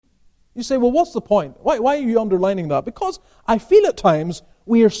You say, well, what's the point? Why are you underlining that? Because I feel at times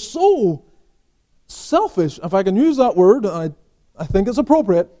we are so selfish, if I can use that word, I think it's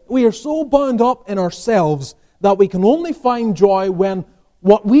appropriate. We are so bound up in ourselves that we can only find joy when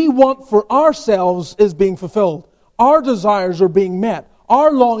what we want for ourselves is being fulfilled. Our desires are being met.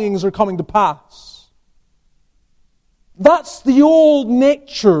 Our longings are coming to pass. That's the old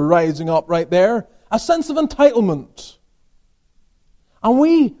nature rising up right there. A sense of entitlement. And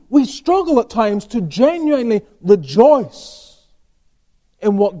we struggle at times to genuinely rejoice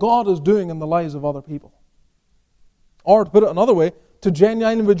in what God is doing in the lives of other people. Or to put it another way, to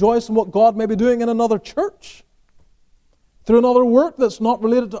genuinely rejoice in what God may be doing in another church. Through another work that's not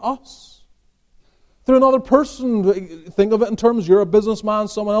related to us. Through another person. Think of it in terms, you're a businessman,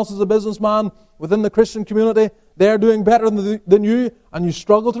 someone else is a businessman within the Christian community. They're doing better than you, and you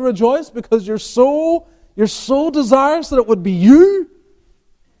struggle to rejoice because you're so desirous that it would be you.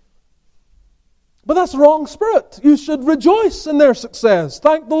 But that's the wrong spirit. You should rejoice in their success.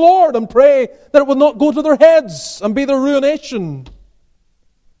 Thank the Lord and pray that it will not go to their heads and be their ruination.